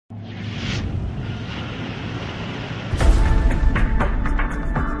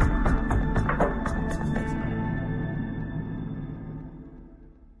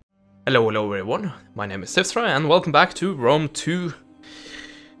Hello everyone, my name is Sifstra and welcome back to Rome 2,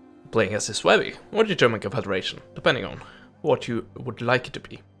 playing as the Suebi, or the German Confederation, depending on what you would like it to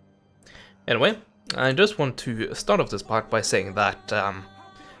be. Anyway, I just want to start off this part by saying that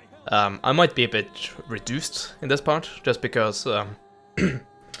I might be a bit reduced in this part, just because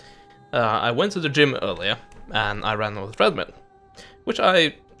I went to the gym earlier and I ran on the treadmill, which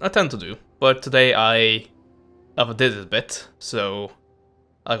I tend to do, but today I overdid it a bit, so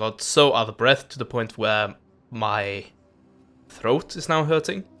I got so out of breath to the point where my throat is now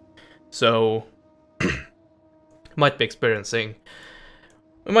hurting. So might be experiencing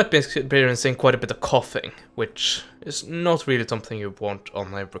quite a bit of coughing, which is not really something you want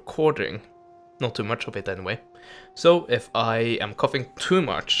on a recording. Not too much of it anyway. So if I am coughing too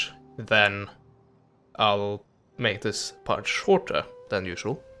much, then I'll make this part shorter than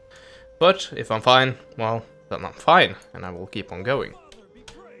usual. But if I'm fine, well, then I'm fine, and I will keep on going.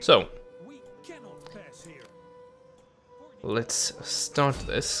 So, let's start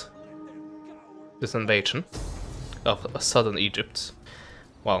this invasion of southern Egypt.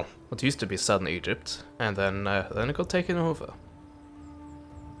 Well, what used to be southern Egypt, and then it got taken over.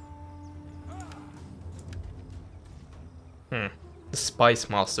 The Spice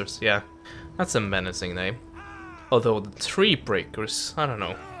Masters, yeah, that's a menacing name. Although the Tree Breakers, I don't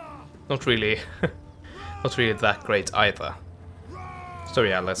know, not really, not really that great either. So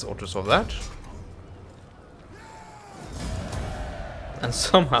yeah, let's auto-solve that. And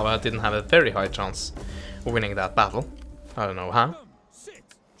somehow I didn't have a very high chance of winning that battle. I don't know how.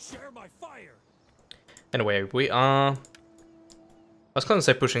 Anyway, we are... I was gonna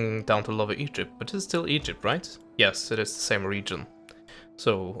say pushing down to Lower Egypt, but it's still Egypt, right? Yes, it is the same region.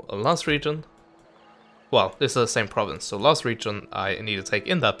 So, last region... Well, this is the same province, so last region I need to take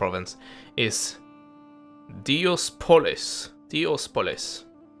in that province is Diospolis. Diospolis.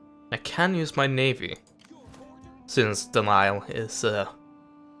 I can use my navy, since the Nile is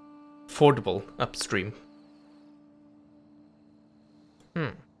fordable upstream.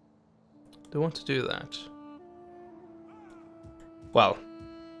 Do I want to do that? Well,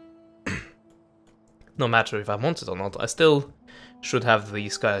 no matter if I want it or not, I still should have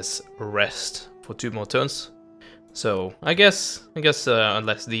these guys rest for 2 more turns. So I guess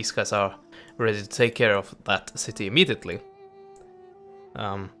unless these guys are ready to take care of that city immediately,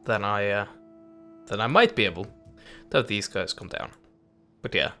 then I might be able to have these guys come down.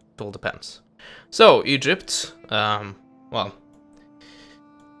 But yeah, it all depends. So Egypt, well,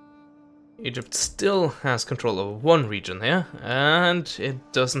 Egypt still has control over 1 region here, and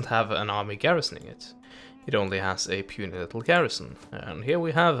it doesn't have an army garrisoning it. It only has a puny little garrison. And here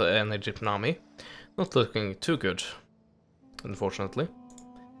we have an Egyptian army, not looking too good, unfortunately.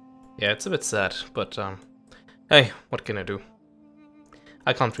 Yeah, it's a bit sad, but hey, what can I do?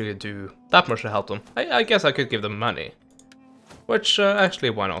 I can't really do that much to help them. I guess I could give them money. Which,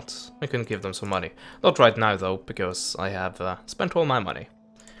 actually, why not? I can give them some money. Not right now, though, because I have spent all my money.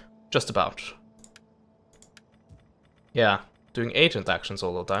 Just about. Yeah, doing agent actions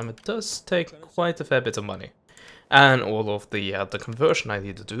all the time, it does take quite a fair bit of money. And all of the conversion I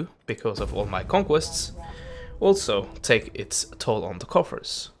need to do, because of all my conquests, also take its toll on the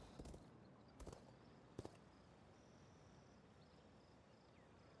coffers.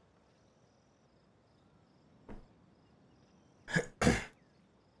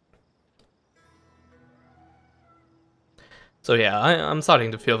 So yeah, I'm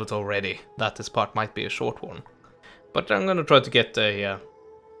starting to feel it already, that this part might be a short one. But I'm gonna try to get a,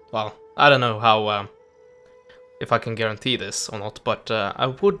 well, I don't know how, if I can guarantee this or not, but I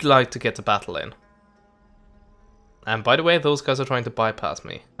would like to get a battle in. And by the way, those guys are trying to bypass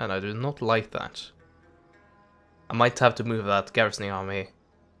me, and I do not like that. I might have to move that garrisoning army,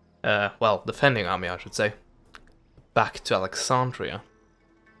 well, defending army I should say, back to Alexandria.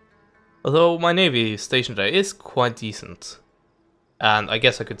 Although my navy station there is quite decent. And I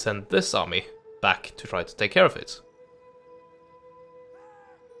guess I could send this army back to try to take care of it.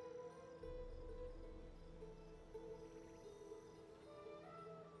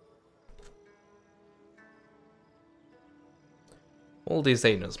 All these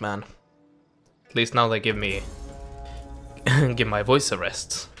agents, man. At least now they give me... give my voice a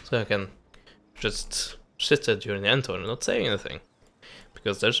rest. So I can just sit there during the end turn and not say anything.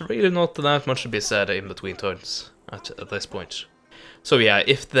 Because there's really not that much to be said in between turns at this point. So yeah,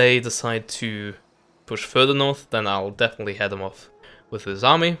 if they decide to push further north, then I'll definitely head them off with this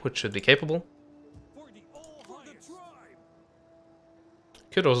army, which should be capable.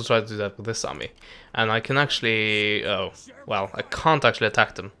 Could also try to do that with this army. And I can actually... oh, well, I can't actually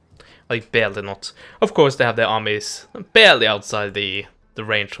attack them. Like, barely not. Of course, they have their armies barely outside the the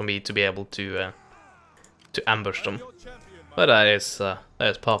range for me to be able to ambush them. But that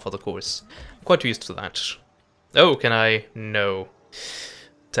is par for the course. I'm quite used to that. Oh, can I? No.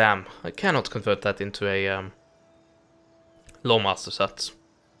 Damn, I cannot convert that into a Lawmaster set.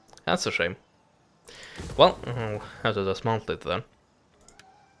 That's a shame. Well, I'll have to dismantle it then.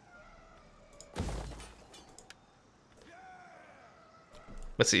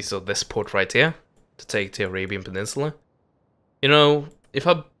 Let's see, so this port right here, to take the Arabian Peninsula. You know, if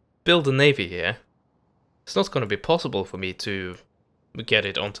I build a navy here, it's not going to be possible for me to get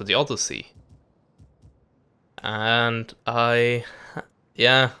it onto the other sea. And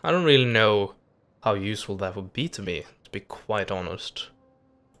yeah, I don't really know how useful that would be to me, to be quite honest.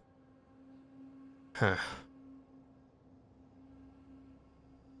 Huh.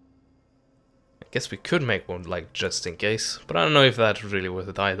 I guess we could make one, like, just in case, but I don't know if that's really worth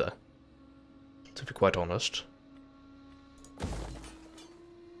it either, to be quite honest.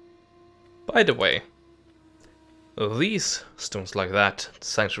 By the way, these stones like that,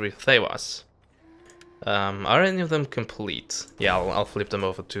 Sanctuary Thewas, are any of them complete? Yeah, I'll flip them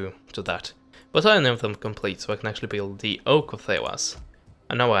over to that. But are any of them complete, so I can actually build the Oak of Thewas?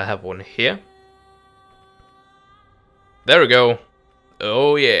 And now I have one here. There we go.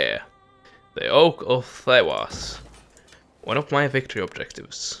 Oh yeah. The Oak of Thewas. One of my victory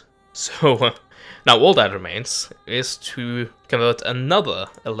objectives. So, now all that remains is to convert another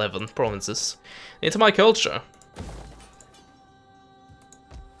 11 provinces into my culture.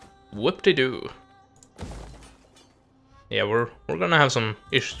 Whoop-de-doo. Yeah, we're gonna have some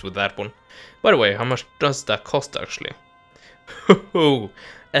issues with that one. By the way, how much does that cost actually? Oh,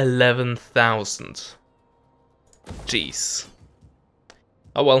 11,000. Jeez.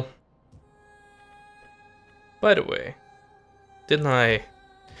 Oh well. By the way, didn't I...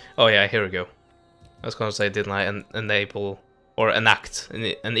 Oh yeah, here we go. I was gonna say, didn't I enable or enact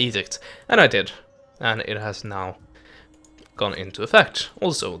an edict? And I did. And it has now gone into effect.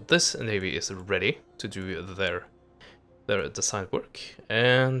 Also, this navy is ready to do their design work.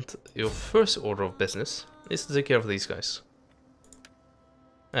 And your first order of business is to take care of these guys.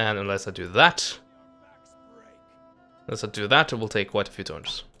 And unless I do that... it will take quite a few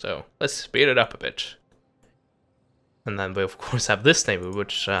turns. So, let's speed it up a bit. And then we of course have this navy,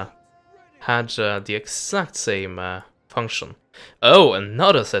 which had the exact same function. Oh,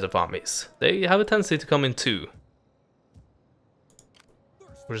 another set of armies. They have a tendency to come in two.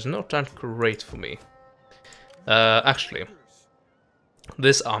 Which is not that great for me. Actually,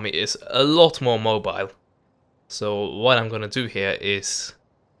 this army is a lot more mobile. So what I'm gonna do here is...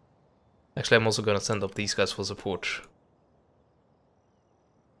 Actually, I'm also gonna send up these guys for support.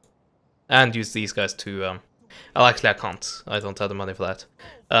 And use these guys to... Oh, actually I can't. I don't have the money for that.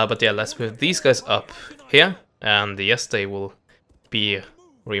 But yeah, let's move these guys up here. And yes, they will be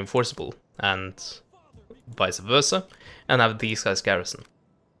reinforceable. And vice versa. And have these guys garrison.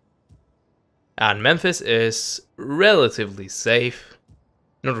 And Memphis is relatively safe.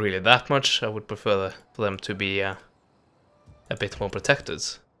 Not really that much. I would prefer for them to be a bit more protected.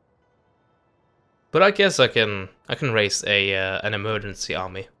 But I guess I can raise an emergency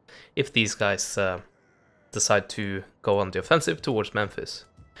army if these guys decide to go on the offensive towards Memphis.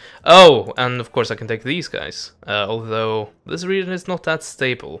 Oh, and of course I can take these guys. Although this region is not that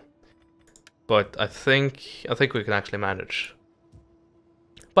stable, but I think we can actually manage.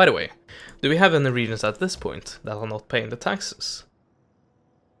 By the way, do we have any regions at this point that are not paying the taxes?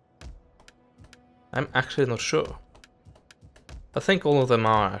 I'm actually not sure. I think all of them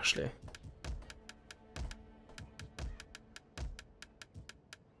are actually.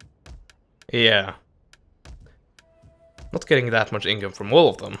 Yeah. Not getting that much income from all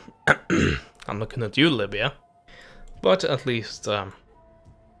of them. I'm not gonna do Libya. But at least I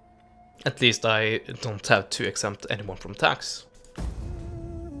don't have to exempt anyone from tax.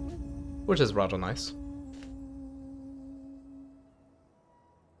 Which is rather nice.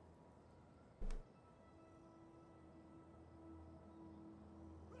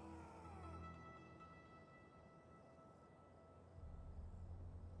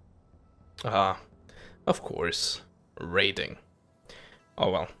 Of course, raiding.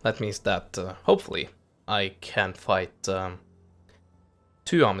 Oh well, that means that hopefully I can fight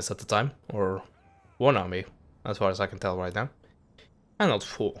 2 armies at a time, or 1 army, as far as I can tell right now, and not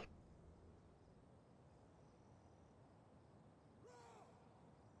 4.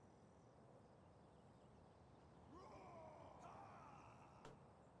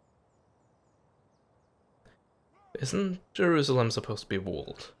 Isn't Jerusalem supposed to be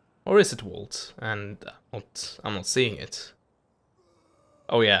walled? Or is it walled? And I'm not seeing it.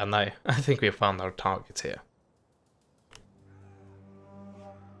 Oh yeah, and I think we found our target here.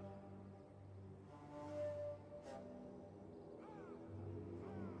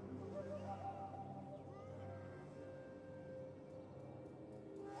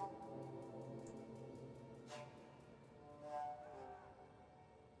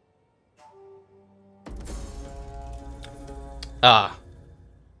 Ah.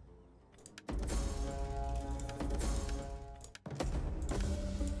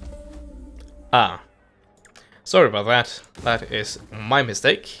 Ah. Sorry about that. That is my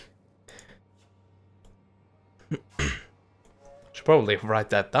mistake. Should probably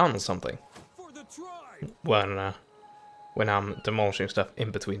write that down or something. When I'm demolishing stuff in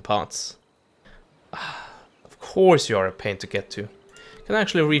between parts. Of course you are a pain to get to. Can I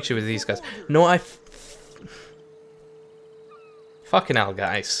actually reach you with these guys? No, Fucking hell,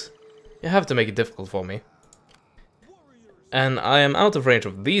 guys. You have to make it difficult for me. And I am out of range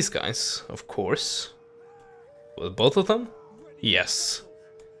of these guys, of course. With both of them? Yes.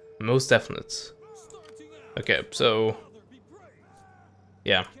 Most definite. Okay, so...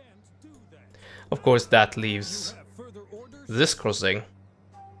 yeah. Of course that leaves this crossing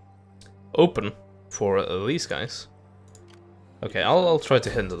open for these guys. Okay, I'll try to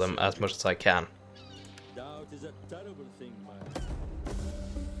hinder them as much as I can. Doubt is a terrible thing, man.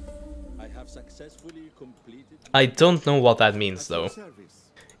 I have successfully completed. I don't know what that means though.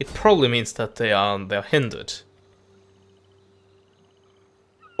 It probably means that they're hindered.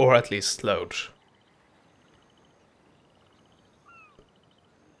 Or at least slowed.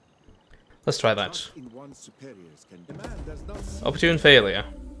 Let's try that. Opportune failure.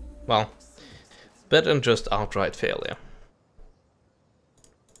 Well, better than just outright failure.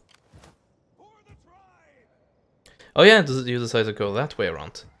 Oh yeah, you decided to go that way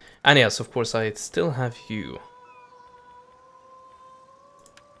around. And yes, of course, I still have you.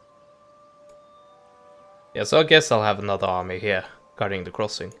 Yeah, so I guess I'll have another army here, guarding the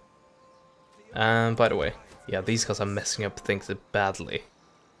crossing. And by the way, yeah, these guys are messing up things badly.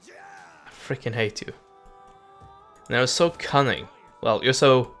 I freaking hate you. And they're so cunning. Well, you're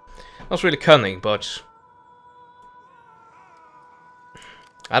so... not really cunning, but...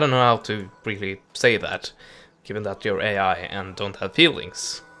 I don't know how to really say that, given that you're AI and don't have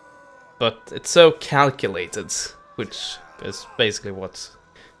feelings. But it's so calculated, which is basically what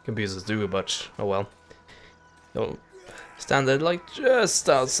computers do, but oh well. You'll stand there like just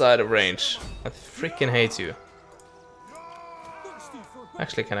outside of range. I freaking hate you.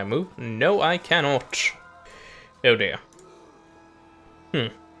 Actually, can I move? No, I cannot. Oh dear.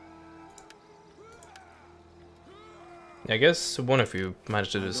 I guess one of you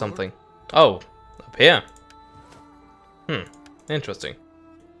managed to do something. Oh, up here. Interesting.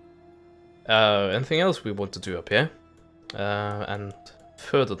 Anything else we want to do up here? And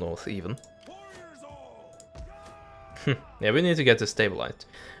further north even. Yeah, we need to get this stabilized.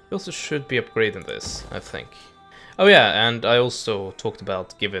 We also should be upgrading this, I think. Oh yeah, and I also talked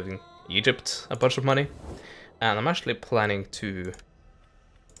about giving Egypt a bunch of money. And I'm actually planning to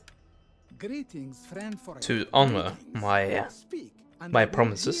honor my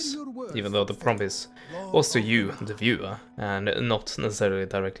promises, even though the promise was to you, the viewer, and not necessarily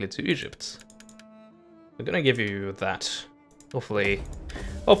directly to Egypt. We're gonna give you that. Hopefully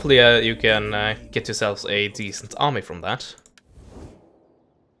you can get yourselves a decent army from that.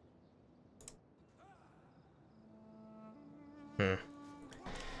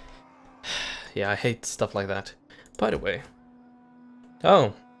 Yeah, I hate stuff like that. By the way.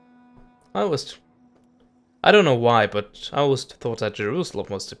 Oh. I don't know why, but I always thought that Jerusalem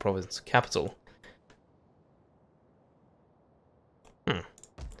was the province capital.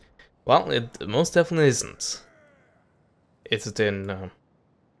 Well, it most definitely isn't. Is it in...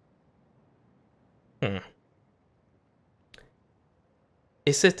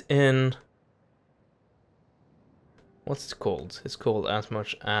 Is it in... what's it called? It's called as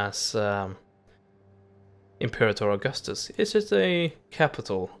much as Imperator Augustus. Is it a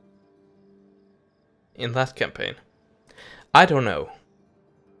capital in that campaign? I don't know.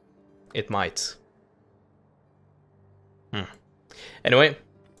 It might. Anyway,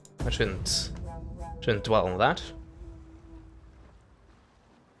 I shouldn't dwell on that.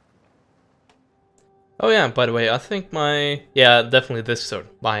 Oh yeah, by the way, I think yeah, definitely this turn.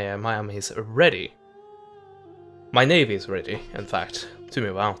 My army is ready. My navy is ready, in fact, to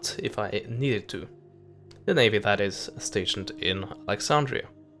move out if I needed to. The navy that is stationed in Alexandria.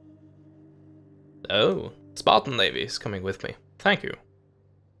 Oh, Spartan navy is coming with me. Thank you.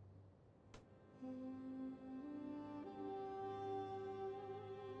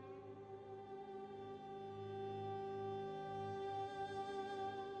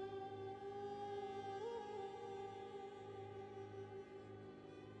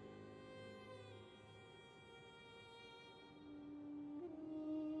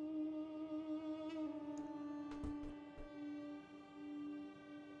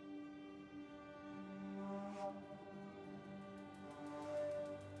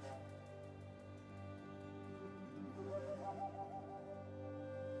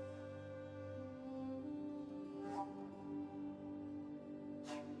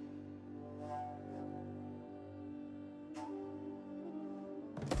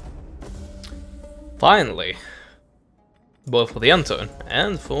 Finally! Both for the intern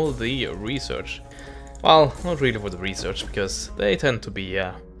and for the research. Well, not really for the research, because they tend to be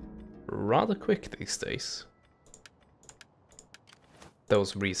rather quick these days.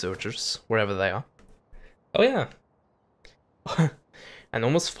 Those researchers, wherever they are. Oh yeah! And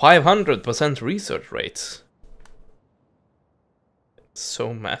almost 500% research rate. It's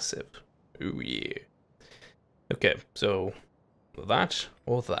so massive. Ooh yeah. Okay, so that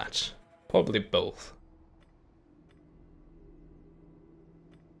or that. Probably both.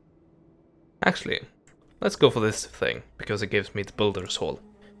 Actually, let's go for this thing, because it gives me the Builder's Hall.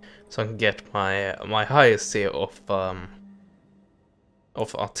 So I can get my highest tier of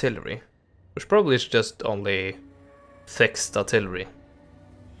artillery. Which probably is just only fixed artillery.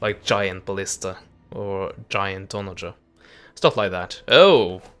 Like giant ballista or giant onager. Stuff like that.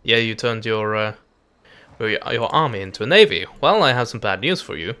 Oh, yeah, you turned your army into a navy. Well, I have some bad news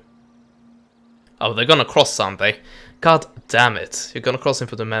for you. Oh, they're gonna cross, aren't they? God damn it. You're gonna cross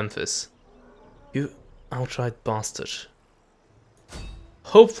into the Memphis. You outright bastard.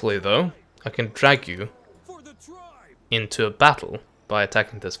 Hopefully, though, I can drag you into a battle by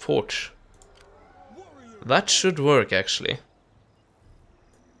attacking this forge. That should work, actually.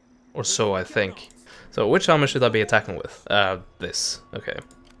 Or so I think. So, which armor should I be attacking with? This. Okay.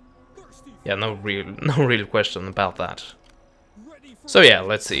 Yeah, no real question about that. So yeah,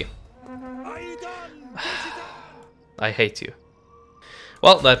 let's see. I hate you.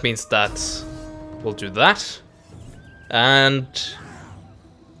 Well, that means that we'll do that. And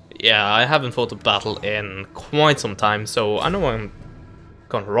yeah, I haven't fought a battle in quite some time, so I know I'm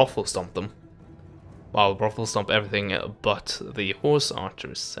gonna ruffle stomp them. Well, ruffle stomp everything but the horse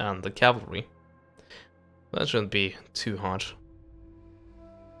archers and the cavalry. That shouldn't be too hard.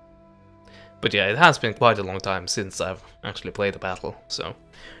 But yeah, it has been quite a long time since I've actually played a battle, so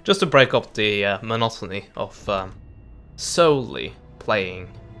just to break up the monotony of solely playing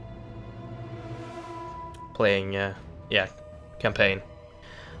yeah, campaign.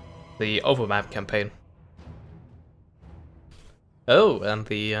 The overmap campaign. Oh, and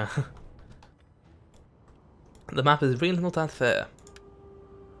the the map is really not that fair.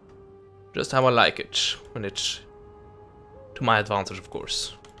 Just how I like it, when it's to my advantage, of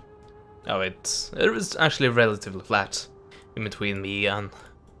course. Oh, it is actually relatively flat in between me and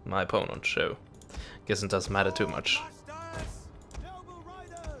my opponent, so guess it doesn't matter too much.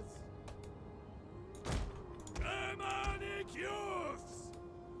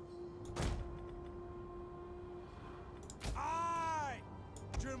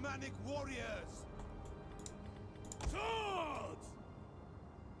 Germanic warriors! Swords!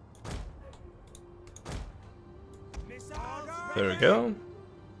 There we go.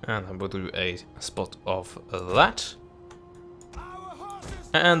 And I will do a spot of that.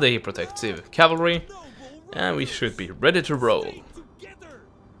 And the protective cavalry. And we should be ready to roll.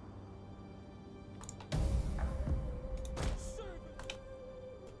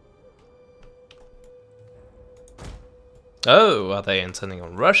 Oh, are they intending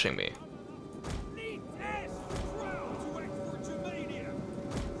on rushing me?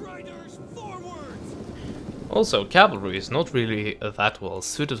 Also, cavalry is not really that well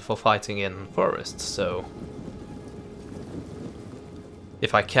suited for fighting in forests, so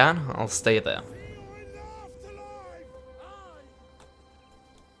if I can, I'll stay there.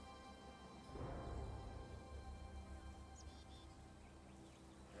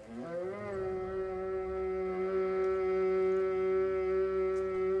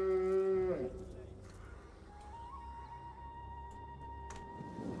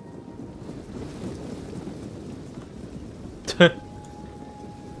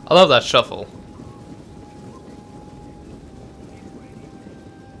 I love that shuffle.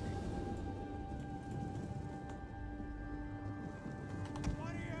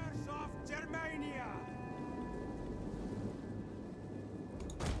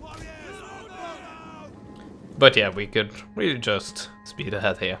 But yeah, we could really just speed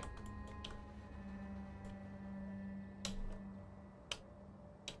ahead here.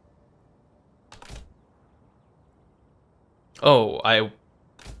 Oh,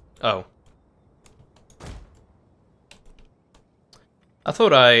 oh. I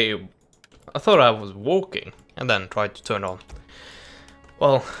thought I was walking and then tried to turn on.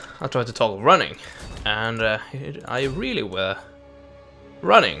 Well, I tried to toggle running, and I really were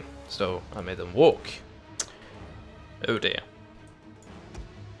running, so I made them walk. Oh dear.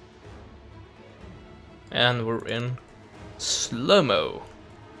 And we're in slow-mo.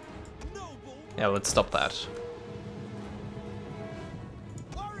 Yeah, let's stop that.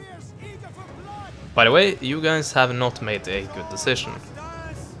 By the way, you guys have not made a good decision.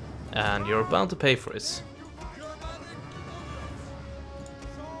 And you're bound to pay for it.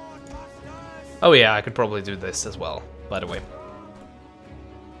 Oh yeah, I could probably do this as well, by the way.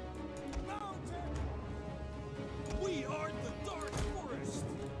 We are the Dark Forest.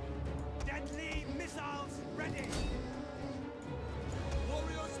 Deadly missiles ready.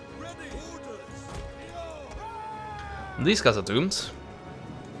 Warriors ready. Orders. These guys are doomed.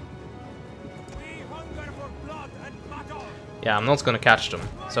 We hunger for blood and battle. Yeah, I'm not gonna catch them,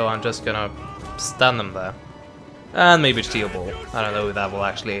 so I'm just gonna stand them there. And maybe steel ball. I don't know if that will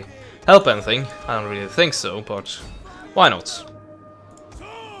actually help anything. I don't really think so, but why not?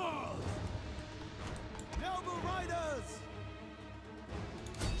 Noble riders.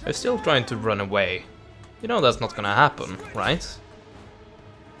 They're still trying to run away. You know that's not gonna happen, right?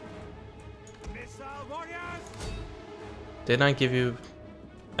 Missile warriors. Didn't I give you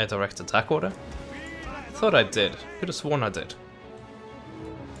a direct attack order? I thought I did. Could have sworn I did.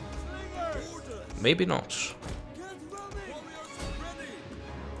 Maybe not. Get running. Warriors ready.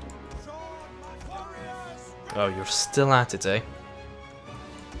 Warriors. Oh, you're still at it, eh?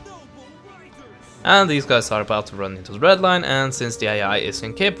 Noble riders. And these guys are about to run into the red line, and since the AI is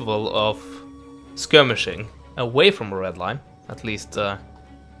incapable of skirmishing away from a red line, at least in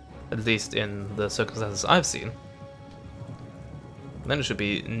the circumstances I've seen, then it should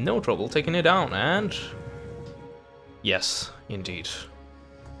be no trouble taking it down, and yes, indeed.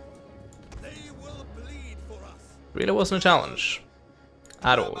 They will bleed for us. Really wasn't a challenge.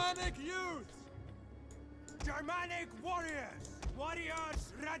 At all. Germanic youth. Germanic warriors.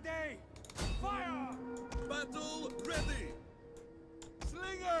 Warriors ready. Fire. Battle ready.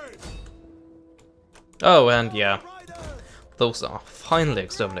 Slingers. Oh, and yeah, Riders. those are finally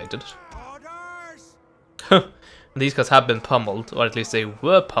exterminated. Orders. These guys have been pummeled, or at least they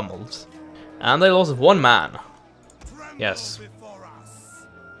were pummeled, and they lost one man. Tremble Yes. before us.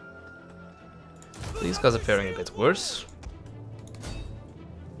 These guys are faring a bit worse.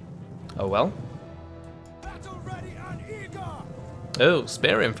 Oh well. Battle ready and eager. Oh,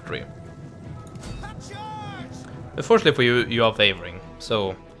 spare infantry. Charge. Unfortunately for you, you are favoring,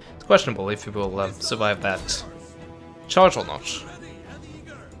 so it's questionable if you will survive that charge or not. Ready and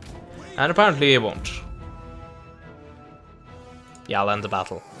eager. And apparently it won't. Yeah, I'll end the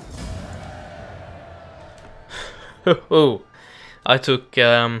battle. Oh, I took,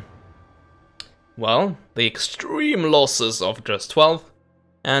 well, the extreme losses of just 12,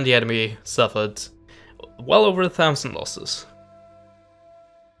 and the enemy suffered well over 1,000 losses.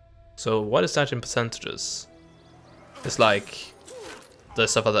 So what is that in percentages? It's like they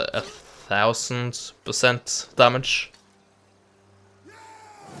suffered 1,000% damage.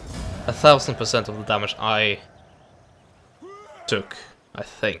 1,000% of the damage I took, I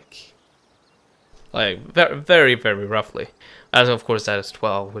think. Like, very, very roughly. And of course that is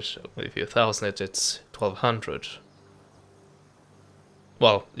 12, which if you 1,000 it, it's 1,200.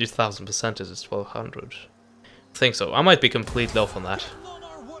 Well, your 1,000% is 1,200. I think so. I might be completely off on that. On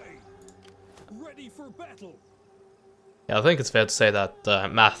our way. Ready for battle. Yeah, I think it's fair to say that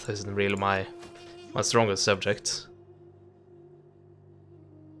math isn't really my strongest subject.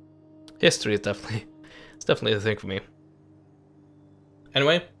 History is definitely the thing for me.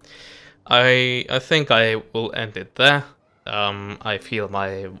 Anyway, I think I will end it there. I feel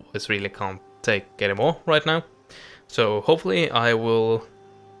my voice really can't take anymore right now. So hopefully I will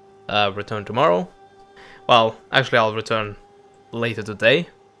return tomorrow. Well, actually I'll return later today.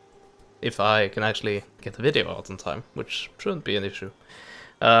 If I can actually get the video out on time, which shouldn't be an issue.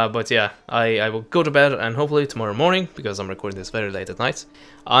 But yeah, I will go to bed, and hopefully tomorrow morning, because I'm recording this very late at night,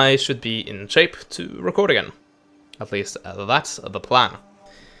 I should be in shape to record again. At least that's the plan.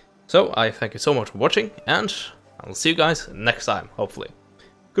 So I thank you so much for watching, and I'll see you guys next time, hopefully.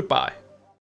 Goodbye.